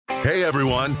Hey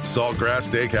everyone, Saltgrass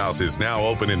Steakhouse is now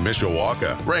open in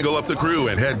Mishawaka. Wrangle up the crew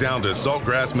and head down to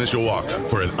Saltgrass Mishawaka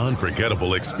for an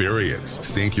unforgettable experience.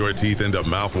 Sink your teeth into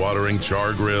mouth-watering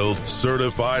char-grilled,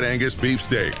 certified Angus beef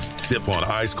steaks. Sip on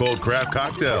ice-cold craft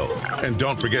cocktails. And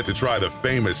don't forget to try the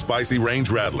famous spicy range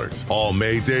rattlers, all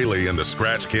made daily in the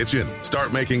Scratch Kitchen.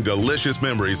 Start making delicious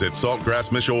memories at Saltgrass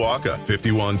Mishawaka,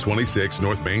 5126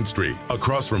 North Main Street,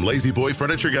 across from Lazy Boy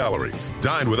Furniture Galleries.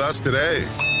 Dine with us today.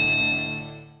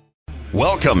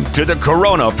 Welcome to the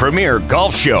Corona Premier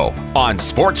Golf Show on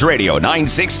Sports Radio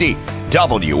 960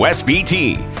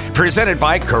 WSBT. Presented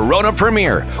by Corona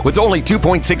Premier. With only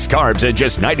 2.6 carbs and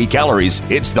just 90 calories,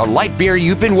 it's the light beer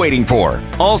you've been waiting for.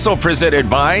 Also presented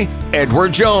by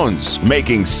Edward Jones,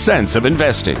 making sense of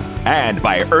investing. And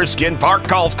by Erskine Park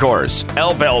Golf Course,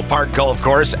 Elbell Park Golf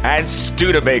Course, and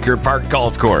Studebaker Park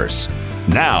Golf Course.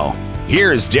 Now,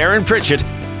 here's Darren Pritchett.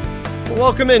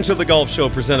 Welcome into the Golf Show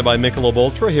presented by Michelob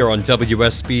Ultra here on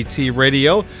WSBT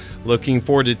Radio. Looking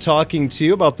forward to talking to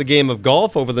you about the game of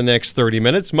golf over the next 30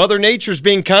 minutes. Mother Nature's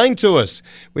being kind to us.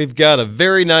 We've got a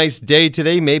very nice day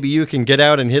today. Maybe you can get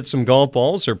out and hit some golf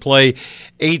balls or play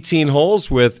 18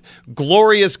 holes with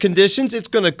glorious conditions. It's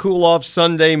going to cool off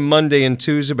Sunday, Monday, and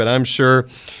Tuesday, but I'm sure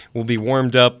we'll be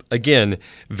warmed up again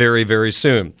very, very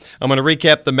soon. I'm going to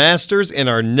recap the Masters in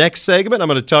our next segment. I'm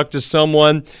going to talk to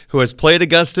someone who has played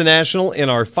Augusta National in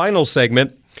our final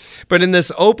segment. But in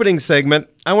this opening segment,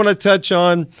 I want to touch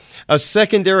on a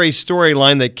secondary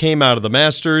storyline that came out of the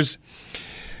Masters.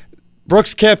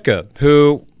 Brooks Koepka,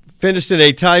 who finished in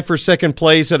a tie for second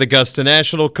place at Augusta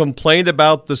National, complained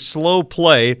about the slow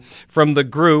play from the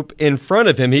group in front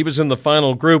of him. He was in the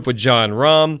final group with Jon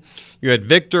Rahm. You had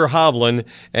Viktor Hovland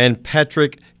and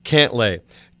Patrick Cantlay.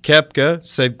 Koepka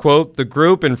said, quote, "The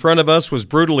group in front of us was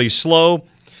brutally slow.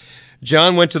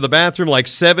 John went to the bathroom like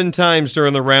 7 times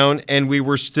during the round, and we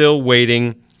were still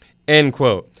waiting," end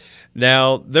quote.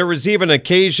 Now, there was even an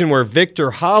occasion where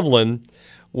Viktor Hovland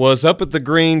was up at the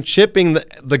green chipping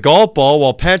the golf ball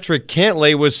while Patrick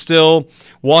Cantlay was still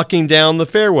walking down the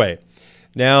fairway.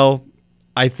 Now,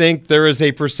 I think there is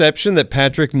a perception that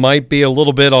Patrick might be a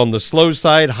little bit on the slow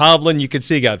side. Hovland, you could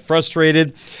see, got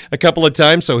frustrated a couple of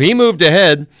times, so he moved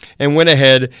ahead and went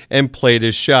ahead and played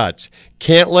his shots.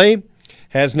 Cantlay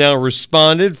has now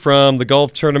responded from the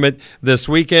golf tournament this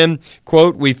weekend.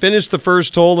 Quote, "We finished the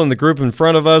first hole and the group in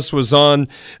front of us was on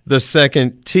the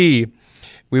second tee.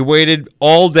 We waited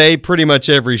all day, pretty much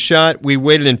every shot. We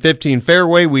waited in 15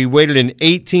 fairway. We waited in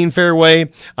 18 fairway.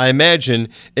 I imagine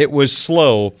it was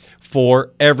slow for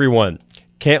everyone."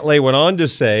 Cantlay went on to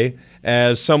say,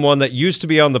 as someone that used to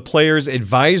be on the Players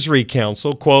Advisory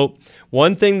Council, quote,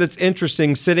 "One thing that's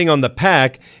interesting sitting on the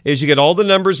pack is you get all the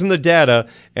numbers and the data,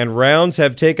 and rounds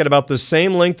have taken about the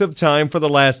same length of time for the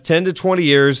last 10 to 20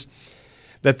 years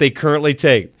that they currently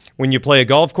take. When you play a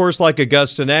golf course like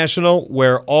Augusta National,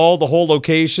 where all the hole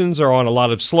locations are on a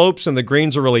lot of slopes and the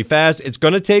greens are really fast, it's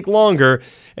going to take longer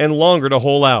and longer to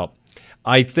hole out.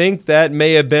 I think that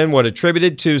may have been what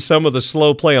attributed to some of the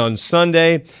slow play on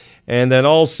Sunday. And then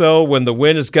also when the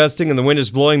wind is gusting and the wind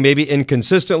is blowing maybe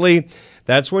inconsistently,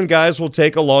 that's when guys will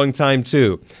take a long time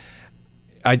too.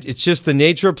 It's just the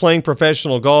nature of playing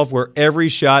professional golf where every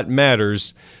shot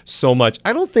matters so much.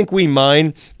 I don't think we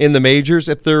mind in the majors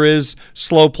if there is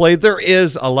slow play. There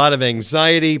is a lot of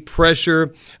anxiety,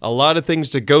 pressure, a lot of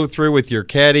things to go through with your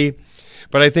caddy.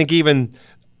 But I think even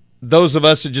those of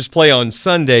us that just play on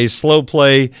Sundays, slow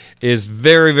play is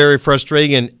very, very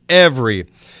frustrating, and every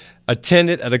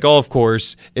attendant at a golf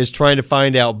course is trying to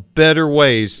find out better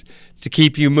ways to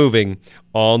keep you moving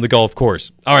on the golf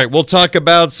course. All right, we'll talk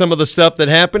about some of the stuff that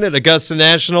happened at Augusta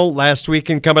National last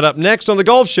weekend coming up next on The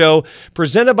Golf Show,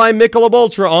 presented by Michelob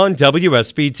Ultra on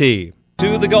WSBT.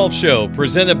 To The Golf Show,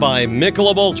 presented by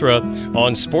Michelob Ultra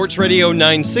on Sports Radio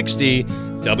 960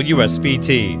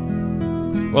 WSBT.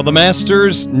 Well, the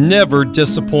Masters never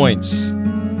disappoints.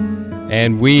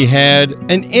 And we had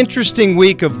an interesting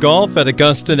week of golf at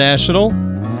Augusta National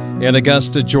in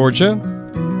Augusta, Georgia.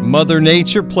 Mother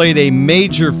Nature played a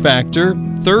major factor.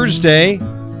 Thursday,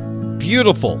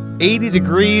 beautiful, 80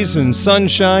 degrees and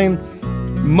sunshine.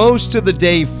 Most of the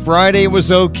day Friday was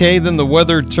okay, then the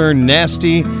weather turned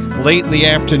nasty late in the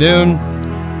afternoon.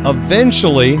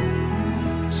 Eventually,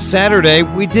 Saturday,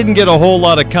 we didn't get a whole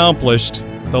lot accomplished.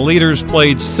 The leaders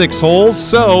played 6 holes,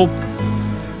 so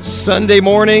Sunday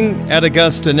morning at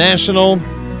Augusta National,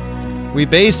 we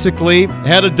basically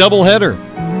had a doubleheader.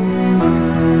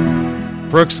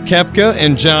 Brooks Koepka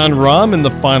and Jon Rahm in the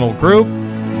final group.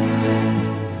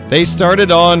 They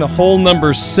started on hole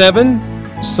number 7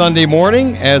 Sunday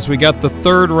morning as we got the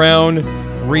third round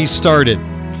restarted.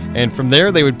 And from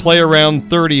there, they would play around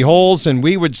 30 holes, and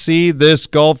we would see this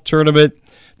golf tournament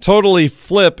totally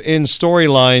flip in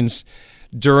storylines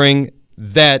during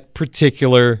that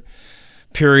particular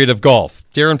period of golf.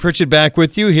 Darren Pritchett back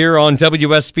with you here on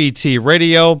WSBT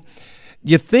Radio.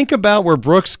 You think about where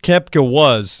Brooks Koepka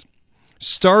was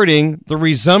starting the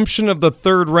resumption of the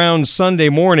third round Sunday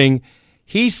morning.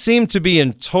 He seemed to be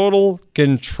in total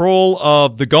control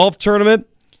of the golf tournament.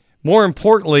 More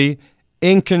importantly,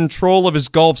 in control of his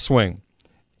golf swing.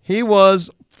 He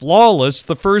was flawless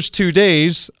the first 2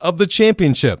 days of the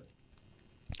championship.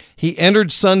 He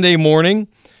entered Sunday morning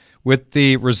with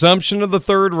the resumption of the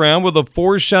third round with a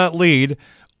 4-shot lead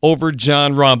over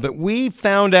Jon Rahm. But we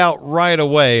found out right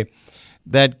away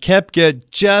that Koepka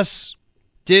just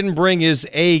didn't bring his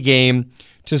A game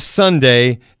to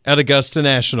Sunday at Augusta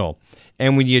National.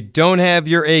 And when you don't have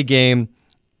your A game,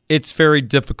 it's very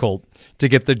difficult to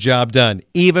get the job done,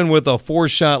 even with a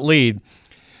 4-shot lead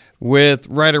with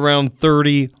right around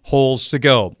 30 holes to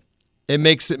go. It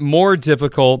makes it more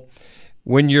difficult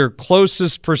when your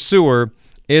closest pursuer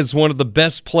is one of the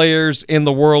best players in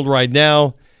the world right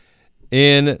now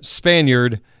in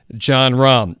Spaniard Jon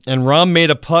Rahm. And Rahm made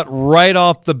a putt right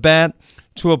off the bat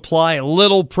to apply a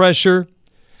little pressure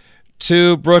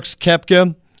to Brooks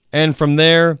Koepka. And from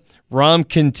there, Rahm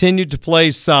continued to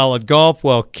play solid golf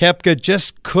while Koepka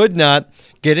just could not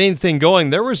get anything going.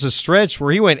 There was a stretch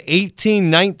where he went 18,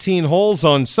 19 holes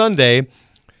on Sunday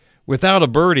without a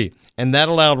birdie, and that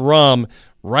allowed Rahm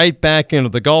right back into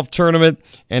the golf tournament.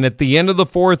 And at the end of the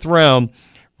fourth round,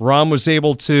 Rahm was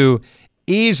able to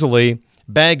easily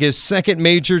bag his second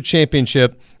major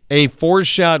championship, a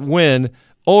 4-shot win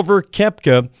over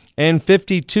Koepka and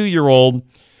 52-year-old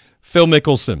Phil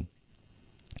Mickelson.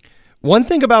 One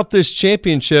thing about this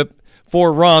championship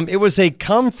for Rahm, it was a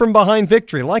come-from-behind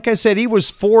victory. Like I said, he was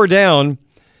 4 down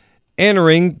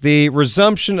entering the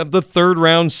resumption of the third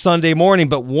round Sunday morning.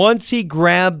 But once he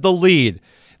grabbed the lead,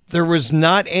 there was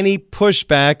not any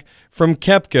pushback from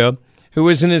Koepka, who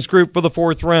was in his group for the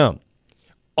fourth round.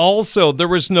 Also, there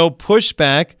was no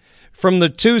pushback from the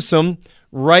twosome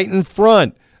right in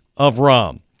front of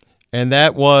Rahm, and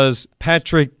that was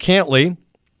Patrick Cantlay,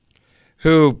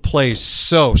 who plays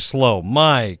so slow.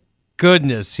 My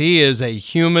goodness, he is a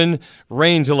human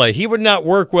rain delay. He would not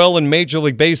work well in Major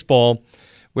League Baseball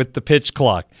with the pitch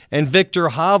clock. And Victor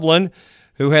Hovland,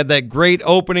 who had that great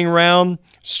opening round,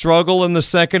 struggle in the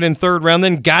second and third round,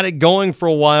 then got it going for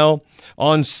a while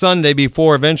on Sunday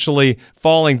before eventually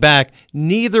falling back.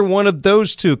 Neither one of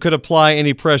those two could apply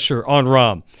any pressure on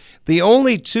Rahm. The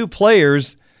only two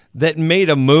players that made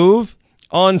a move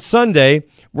on Sunday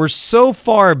were so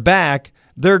far back,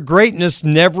 their greatness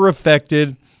never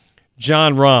affected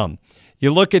Jon Rahm.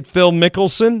 You look at Phil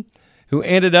Mickelson, who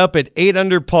ended up at 8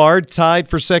 under par, tied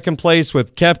for second place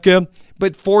with Koepka,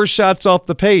 but 4 shots off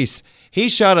the pace. He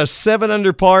shot a 7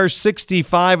 under par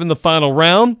 65 in the final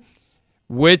round,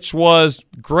 which was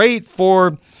great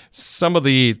for some of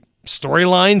the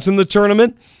storylines in the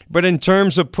tournament, but in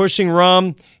terms of pushing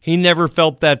Rahm, he never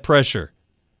felt that pressure.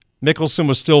 Mickelson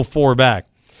was still 4 back.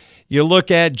 You look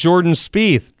at Jordan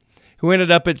Spieth, who ended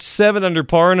up at 7 under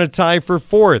par and a tie for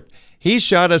fourth. He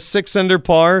shot a 6 under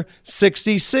par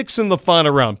 66 in the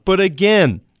final round. But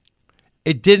again,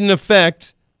 it didn't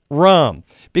affect Rahm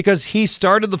because he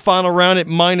started the final round at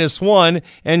 -1,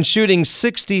 and shooting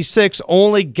 66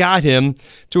 only got him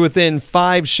to within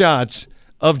 5 shots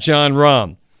of Jon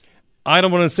Rahm. I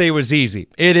don't want to say it was easy.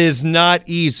 It is not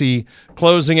easy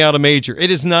closing out a major.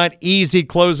 It is not easy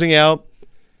closing out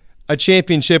a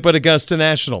championship at Augusta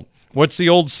National. What's the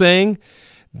old saying?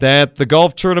 That the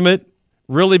golf tournament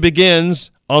really begins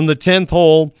on the 10th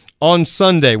hole on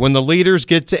Sunday when the leaders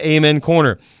get to Amen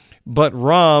Corner. But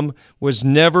Rahm was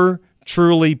never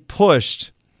truly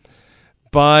pushed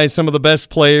by some of the best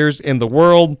players in the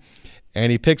world,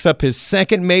 and he picks up his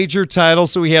second major title,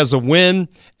 so he has a win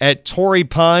at Torrey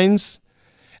Pines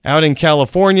out in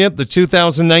California, the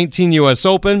 2019 U.S.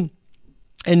 Open,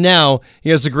 and now he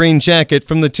has a green jacket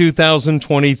from the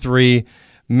 2023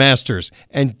 Masters.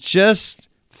 And just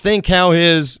think how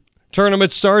his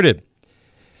tournament started.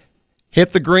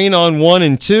 Hit the green on 1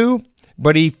 and 2,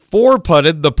 but he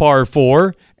 4-putted the par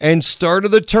 4 and started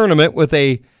the tournament with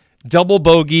a double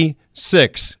bogey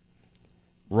 6.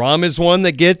 Rahm is one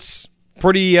that gets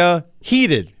pretty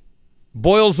heated,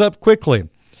 boils up quickly.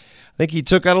 I think he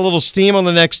took out a little steam on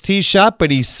the next tee shot,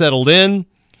 but he settled in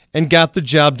and got the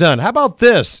job done. How about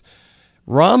this?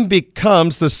 Rahm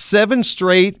becomes the 7th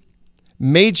straight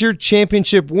major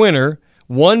championship winner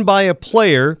won by a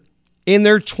player in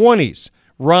their 20s.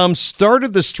 Rahm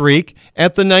started the streak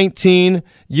at the 19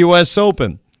 U.S.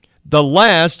 Open. The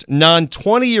last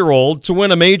non-20-year-old to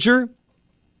win a major,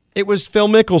 it was Phil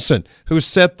Mickelson, who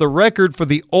set the record for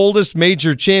the oldest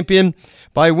major champion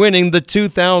by winning the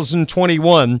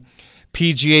 2021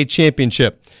 PGA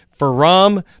Championship. For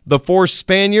Rahm, the fourth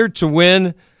Spaniard to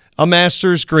win a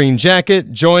Masters green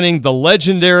jacket, joining the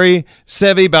legendary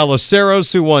Seve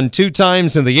Ballesteros, who won 2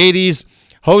 times in the 80s,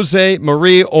 Jose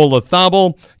Maria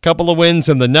Olazabal, a couple of wins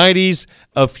in the 90s.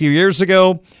 A few years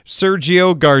ago,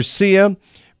 Sergio Garcia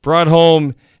brought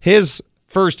home his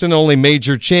first and only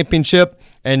major championship,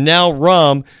 and now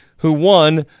Rahm, who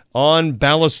won on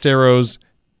Ballesteros'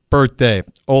 birthday.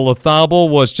 Olazabal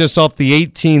was just off the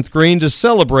 18th green to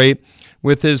celebrate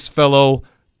with his fellow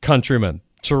countrymen.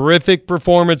 Terrific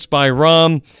performance by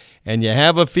Rahm, and you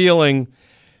have a feeling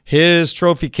his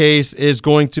trophy case is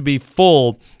going to be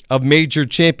full of major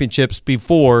championships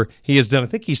before he is done. I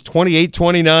think he's 28,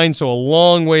 29, so a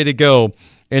long way to go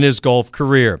in his golf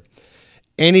career.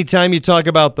 Anytime you talk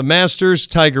about the Masters,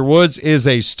 Tiger Woods is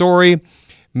a story.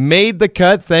 Made the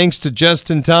cut thanks to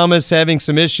Justin Thomas having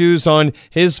some issues on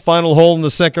his final hole in the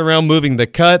second round, moving the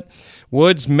cut.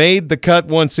 Woods made the cut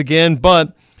once again,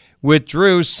 but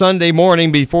withdrew Sunday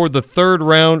morning before the third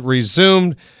round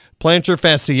resumed. Plantar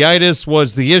fasciitis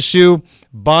was the issue.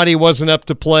 Body wasn't up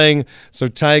to playing, so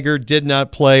Tiger did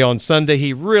not play on Sunday.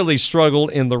 He really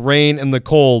struggled in the rain and the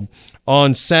cold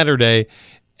on Saturday,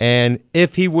 and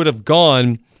if he would have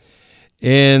gone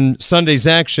in Sunday's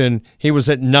action, he was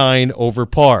at 9 over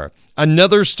par.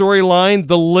 Another storyline,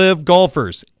 the LIV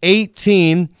golfers,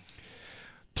 18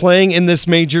 playing in this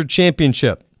major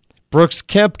championship. Brooks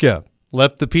Koepka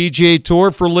left the PGA Tour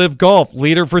for LIV Golf.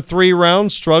 Leader for 3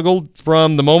 rounds, struggled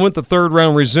from the moment the third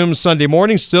round resumed Sunday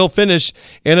morning, still finished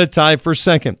in a tie for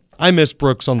second. I miss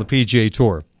Brooks on the PGA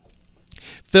Tour.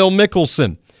 Phil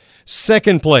Mickelson,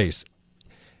 second place.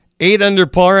 8 under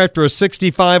par after a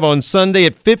 65 on Sunday.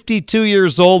 At 52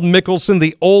 years old, Mickelson,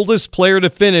 the oldest player to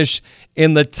finish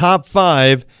in the top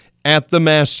 5 at the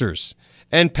Masters.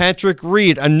 And Patrick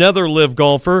Reed, another LIV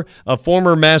golfer, a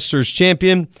former Masters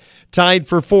champion, tied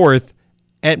for 4th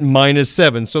at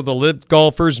 -7. So the LIV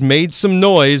golfers made some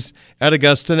noise at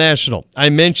Augusta National. I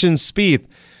mentioned Spieth,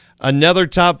 another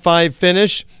top 5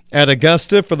 finish at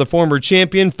Augusta for the former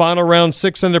champion. Final round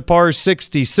 6 under par,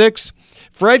 66.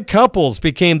 Fred Couples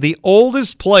became the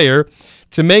oldest player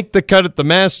to make the cut at the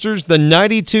Masters. The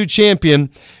 92 champion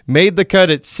made the cut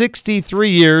at 63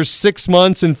 years, 6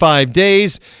 months, and 5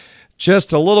 days.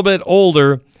 Just a little bit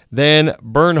older than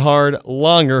Bernhard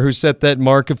Langer, who set that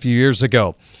mark a few years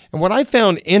ago. And what I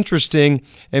found interesting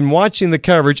in watching the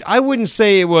coverage, I wouldn't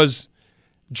say it was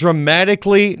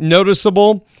dramatically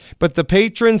noticeable, but the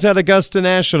patrons at Augusta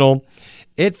National,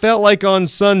 it felt like on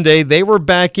Sunday they were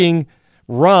backing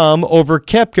Rahm over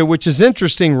Koepka, which is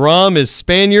interesting. Rahm is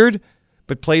Spaniard,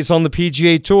 but plays on the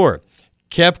PGA Tour.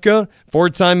 Koepka,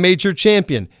 4-time major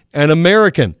champion, an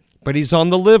American, but he's on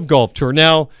the LIV Golf Tour.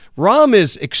 Now, Rahm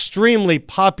is extremely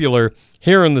popular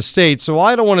here in the States, so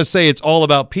I don't want to say it's all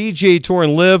about PGA Tour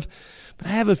and LIV, but I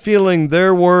have a feeling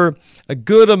there were a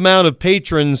good amount of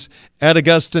patrons at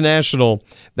Augusta National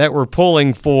that were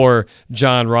pulling for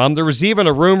Jon Rahm. There was even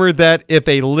a rumor that if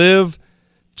a LIV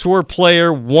Tour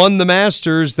player won the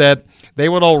Masters, that they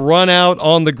would all run out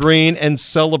on the green and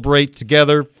celebrate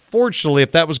together. Fortunately,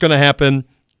 if that was going to happen,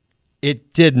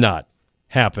 it did not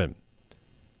happen.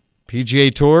 PGA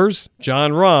Tours,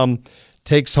 Jon Rahm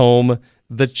takes home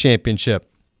the championship.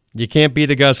 You can't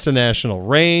beat Augusta National.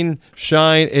 Rain,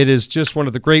 shine, it is just one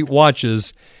of the great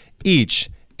watches each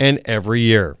and every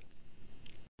year.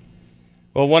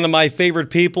 Well, one of my favorite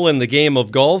people in the game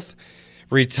of golf,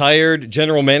 retired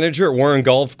general manager at Warren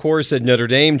Golf Course at Notre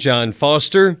Dame, John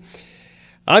Foster.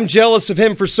 I'm jealous of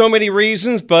him for so many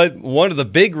reasons, but one of the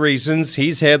big reasons,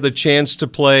 he's had the chance to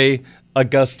play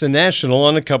Augusta National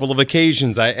on a couple of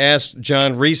occasions. I asked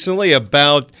John recently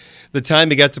about the time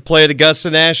he got to play at Augusta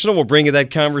National. We'll bring you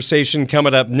that conversation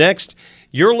coming up next.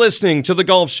 You're listening to The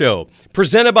Golf Show,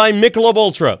 presented by Michelob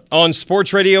Ultra on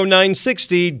Sports Radio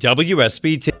 960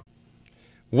 WSBT.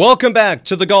 Welcome back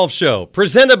to The Golf Show,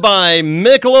 presented by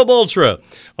Michelob Ultra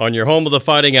on your home of the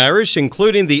Fighting Irish,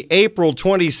 including the April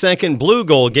 22nd Blue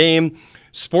Gold game,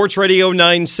 Sports Radio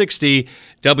 960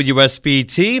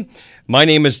 WSBT. My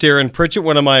name is Darren Pritchett.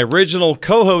 One of my original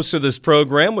co-hosts of this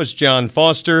program was John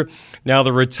Foster, now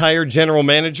the retired general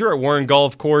manager at Warren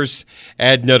Golf Course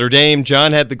at Notre Dame.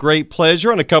 John had the great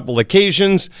pleasure on a couple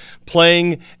occasions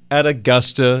playing at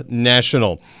Augusta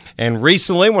National. And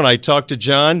recently, when I talked to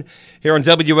John here on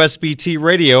WSBT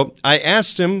Radio, I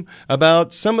asked him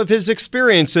about some of his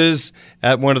experiences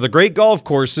at one of the great golf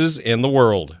courses in the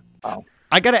world.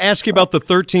 I got to ask you about the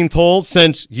 13th hole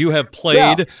since you have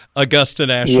played Augusta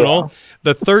National. Yeah.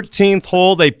 The 13th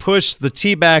hole, they pushed the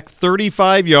tee back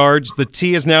 35 yards. The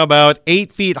tee is now about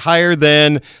 8 feet higher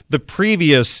than the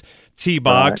previous tee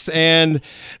box, and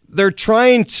they're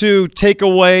trying to take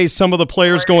away some of the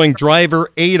players going driver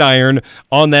 8-iron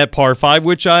on that par 5,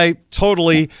 which I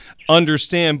totally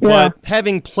understand. But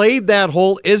having played that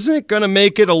hole, isn't it going to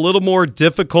make it a little more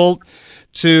difficult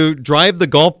to drive the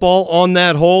golf ball on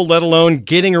that hole, let alone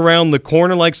getting around the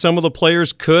corner like some of the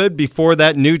players could before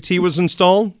that new tee was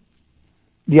installed?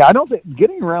 Yeah, I don't think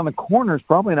getting around the corner is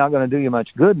probably not going to do you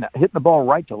much good. Hitting the ball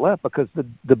right to left, because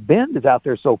the bend is out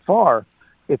there so far.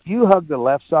 If you hug the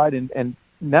left side, and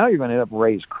now you're going to end up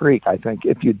Rays Creek, I think,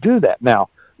 if you do that. Now,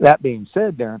 that being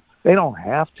said, Darren, they don't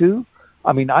have to.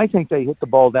 I mean, I think they hit the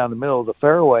ball down the middle of the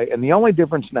fairway, and the only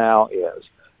difference now is,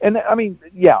 and I mean,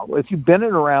 yeah, if you bend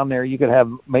it around there, you could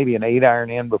have maybe an 8-iron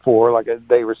in before, like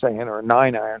they were saying, or a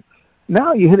 9-iron.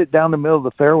 Now you hit it down the middle of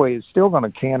the fairway, it's still going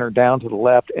to canter down to the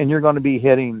left, and you're going to be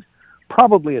hitting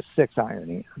probably a 6-iron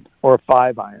in or a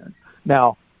 5-iron.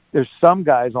 Now, there's some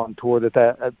guys on tour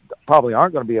that probably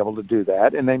aren't going to be able to do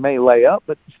that, and they may lay up,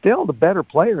 but still the better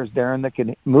players, Darren, that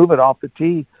can move it off the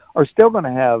tee are still going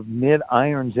to have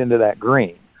mid-irons into that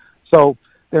green. So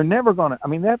they're never going to – I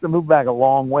mean, they have to move back a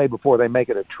long way before they make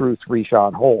it a true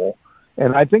 3-shot hole.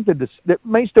 And I think that it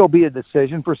may still be a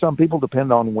decision for some people,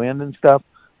 depend on wind and stuff,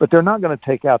 but they're not going to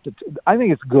take out I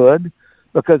think it's good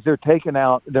because they're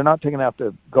not taking out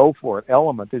the go for it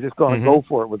element. They're just going to go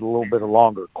for it with a little bit of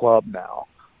longer club now.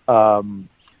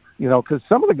 You know, because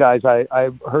some of the guys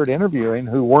I heard interviewing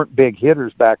who weren't big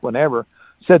hitters back whenever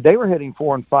said they were hitting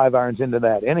 4 and 5 irons into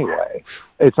that anyway.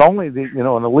 It's only an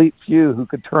elite few who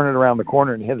could turn it around the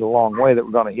corner and hit it a long way that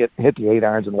were going to hit the 8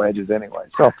 irons and wedges anyway.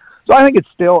 So I think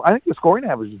I think the scoring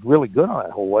average is really good on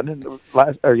that hole, wasn't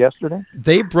it, yesterday?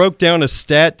 They broke down a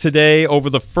stat today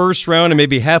over the first round and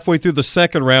maybe halfway through the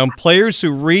second round. Players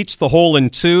who reached the hole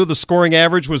in 2, the scoring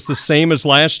average was the same as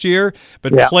last year,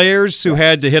 but players who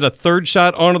had to hit a third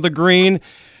shot onto the green,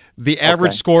 the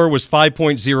average score was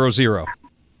 5.00.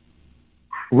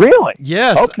 Really?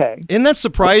 Yes. Okay. Isn't that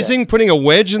surprising, putting a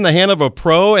wedge in the hand of a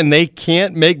pro and they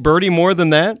can't make birdie more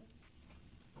than that?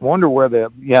 Wonder where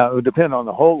it would depend on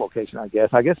the hole location, I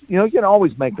guess. You can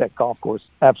always make that golf course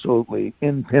absolutely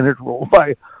impenetrable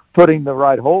by putting the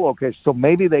right hole location. So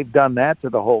maybe they've done that to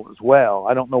the hole as well.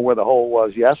 I don't know where the hole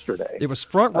was yesterday. It was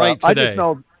front right today. I just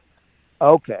know.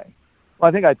 Okay. Well,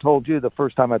 I think I told you the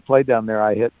first time I played down there,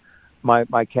 I hit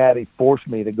my caddy forced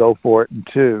me to go for it in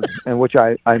 2, in which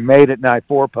I made it and I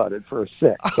 4-putted for a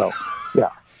 6. So,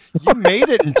 yeah. You made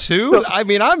it in 2? I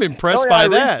mean, I'm impressed by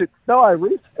that. I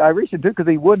reached it 2 because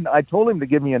he wouldn't. I told him to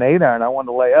give me an 8-iron. I wanted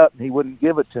to lay up, and he wouldn't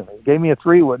give it to me. He gave me a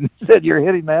 3-wood and said, "You're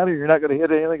hitting that, or you're not going to hit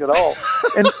anything at all."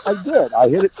 And I did. I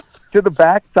hit it to the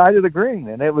back side of the green,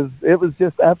 and it was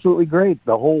just absolutely great.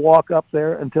 The whole walk up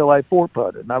there until I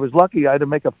 4-putted, and I was lucky I had to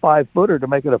make a 5-footer to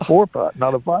make it a 4-putt,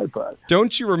 not a 5-putt.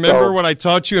 Don't you remember when I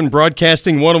taught you in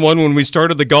Broadcasting 101 when we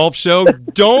started the golf show?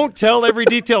 Don't tell every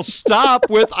detail. Stop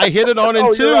with "I hit it on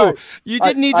in 2." Right. You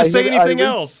didn't need to say anything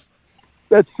else.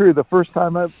 That's true. The first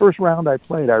round I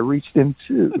played, I reached in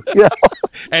 2. Yeah.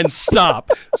 And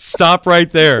stop right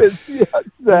there. Yeah,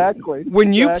 exactly.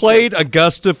 When you played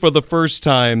Augusta for the first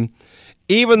time,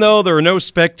 even though there were no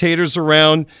spectators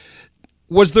around,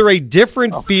 was there a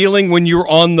different feeling when you were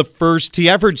on the first tee?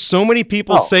 I've heard so many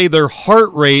people say their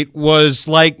heart rate was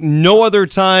like no other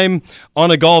time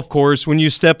on a golf course when you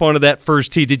step onto that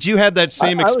first tee. Did you have that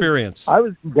same experience?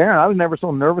 Darren, I was never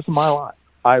so nervous in my life.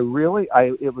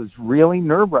 It was really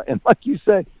nerve-wracking. And like you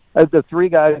said, the 3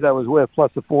 guys I was with,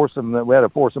 plus the foursome, we had a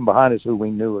foursome behind us who we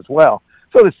knew as well.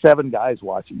 So there's 7 guys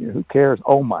watching you. Who cares?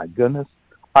 Oh, my goodness.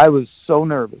 I was so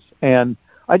nervous. And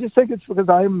I just think it's because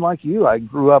I'm like you. I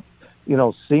grew up,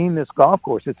 seeing this golf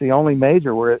course. It's the only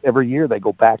major where every year they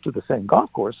go back to the same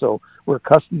golf course. So we're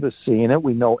accustomed to seeing it.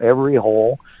 We know every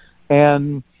hole.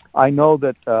 And I know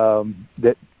that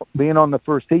that being on the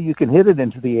first tee, you can hit it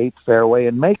into the 8th fairway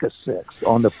and make a 6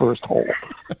 on the first hole.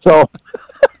 So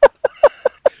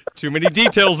too many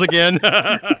details again.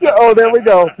 Oh, there we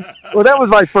go. Well, that was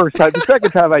my first time. The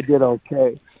second time I did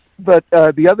okay. But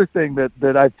the other thing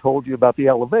that I've told you about the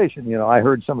elevation, I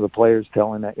heard some of the players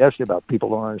telling that yesterday about people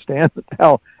don't understand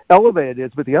how elevated it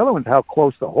is, but the other one's how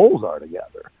close the holes are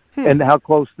together and how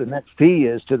close the next tee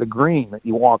is to the green that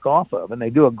you walk off of. And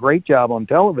they do a great job on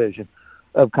television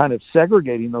of kind of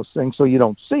segregating those things so you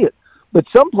don't see it. But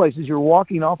some places you're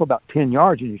walking off about 10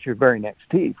 yards and it's your very next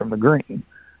tee from the green.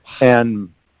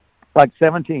 And like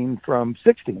 17 from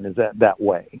 16 is that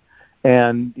way.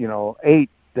 And, 8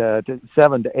 to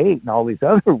 7 to 8 and all these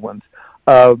other ones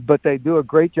But they do a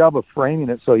great job of framing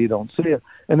it so you don't see it.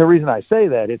 And the reason I say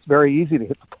that, it's very easy to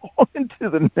hit the ball into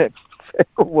the next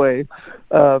fairway,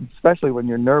 especially when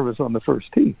you're nervous on the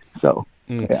first tee. So,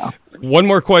 yeah. One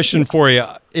more question for you.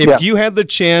 If you had the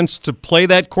chance to play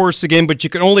that course again, but you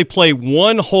could only play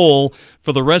one hole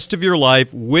for the rest of your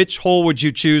life, which hole would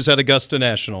you choose at Augusta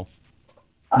National?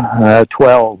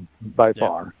 12 by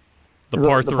far. The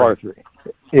par 3. The par 3.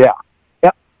 Yeah.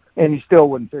 And you still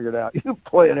wouldn't figure it out. You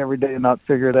play it every day and not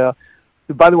figure it out.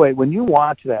 By the way, when you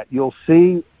watch that, you'll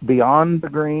see beyond the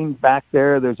green back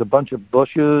there's a bunch of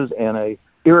bushes and a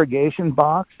irrigation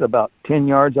box about 10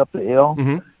 yards up the hill.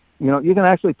 Mm-hmm. You know, you can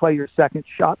actually play your second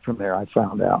shot from there, I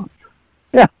found out.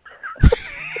 Yeah.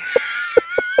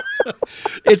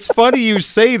 It's funny you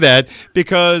say that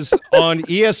because on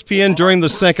ESPN during the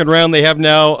second round, they have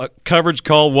now a coverage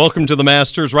called Welcome to the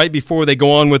Masters. Right before they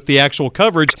go on with the actual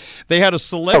coverage, they had a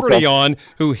celebrity on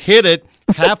who hit it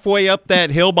halfway up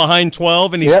that hill behind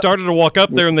 12, and he started to walk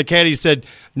up there, and the caddy said,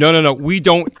 no, we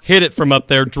don't hit it from up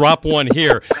there. Drop one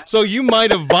here. So you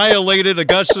might have violated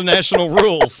Augusta National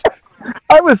rules.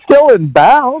 I was still in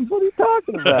bounds. What are you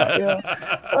talking about?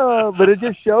 Yeah. But it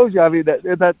just shows you, I mean, that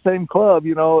in that same club,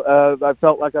 you know, I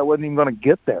felt like I wasn't even going to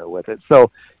get there with it. So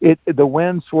the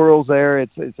wind swirls there.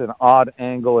 It's an odd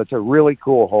angle. It's a really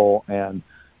cool hole. And,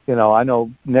 you know, I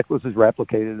know Nicklaus has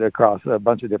replicated it across a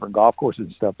bunch of different golf courses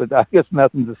and stuff, but I guess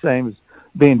nothing's the same as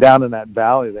being down in that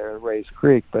valley there at Rays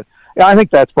Creek. But yeah, I think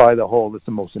that's probably the hole that's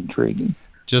the most intriguing.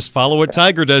 Just follow what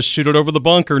Tiger does. Shoot it over the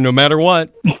bunker no matter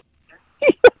what.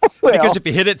 Well, because if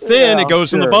you hit it thin, it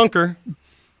goes in the bunker.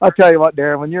 I'll tell you what,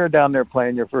 Darren, when you're down there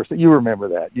playing your first, you remember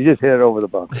that. You just hit it over the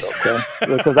bunker, okay?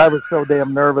 Because I was so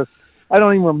damn nervous. I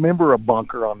don't even remember a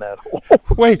bunker on that hole.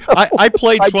 Wait, I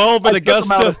played 12 at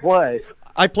Augusta.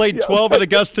 I played 12 at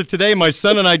Augusta today. My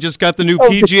son and I just got the new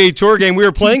PGA Tour game. We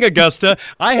were playing Augusta.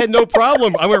 I had no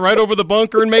problem. I went right over the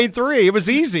bunker and made 3. It was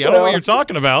easy. I don't know what you're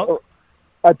talking about.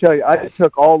 I tell you, I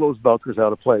took all those bunkers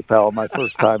out of play, pal, my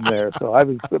first time there. So I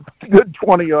was a good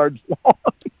 20 yards long.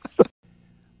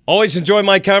 Always enjoy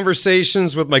my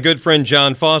conversations with my good friend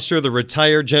John Foster, the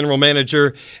retired general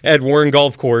manager at Warren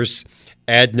Golf Course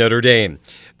at Notre Dame.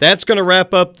 That's going to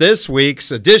wrap up this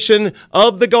week's edition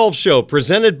of The Golf Show,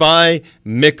 presented by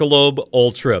Michelob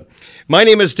Ultra. My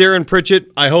name is Darren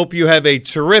Pritchett. I hope you have a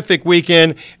terrific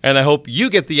weekend, and I hope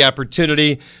you get the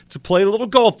opportunity to play a little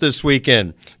golf this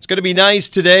weekend. It's going to be nice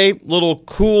today, a little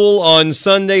cool on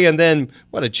Sunday, and then,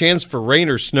 a chance for rain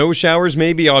or snow showers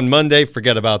maybe on Monday.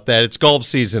 Forget about that. It's golf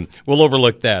season. We'll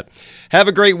overlook that. Have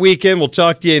a great weekend. We'll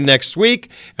talk to you next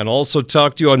week, and also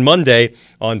talk to you on Monday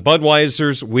on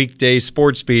Budweiser's Weekday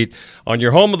Sports Beat on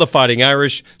your home of the Fighting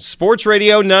Irish, Sports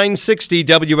Radio 960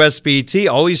 WSBT,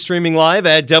 always streaming live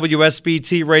at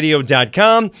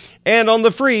WSBTradio.com and on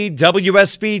the free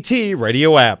WSBT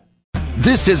radio app.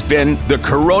 This has been the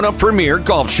Corona Premier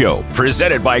Golf Show,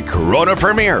 presented by Corona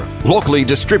Premier, locally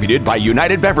distributed by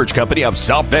United Beverage Company of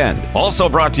South Bend. Also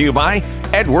brought to you by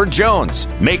Edward Jones,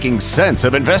 making sense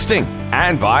of investing,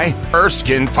 and by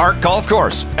Erskine Park Golf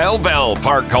Course, El Bell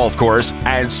Park Golf Course,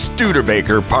 and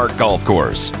Studebaker Park Golf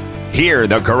Course. Hear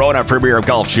the Corona Premier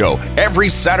Golf Show every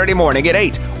Saturday morning at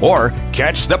 8, or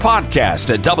catch the podcast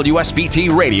at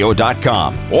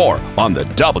WSBTradio.com or on the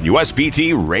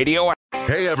WSBT Radio app.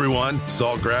 Hey everyone,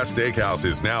 Saltgrass Steakhouse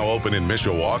is now open in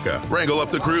Mishawaka. Wrangle up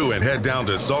the crew and head down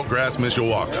to Saltgrass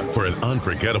Mishawaka for an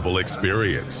unforgettable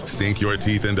experience. Sink your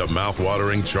teeth into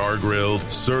mouth-watering char-grilled,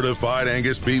 certified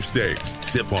Angus beef steaks.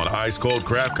 Sip on ice-cold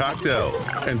craft cocktails.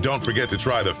 And don't forget to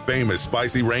try the famous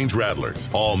spicy range rattlers,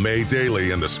 all made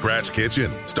daily in the Scratch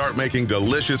Kitchen. Start making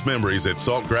delicious memories at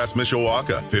Saltgrass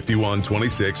Mishawaka,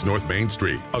 5126 North Main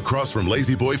Street, across from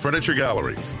Lazy Boy Furniture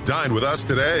Galleries. Dine with us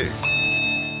today.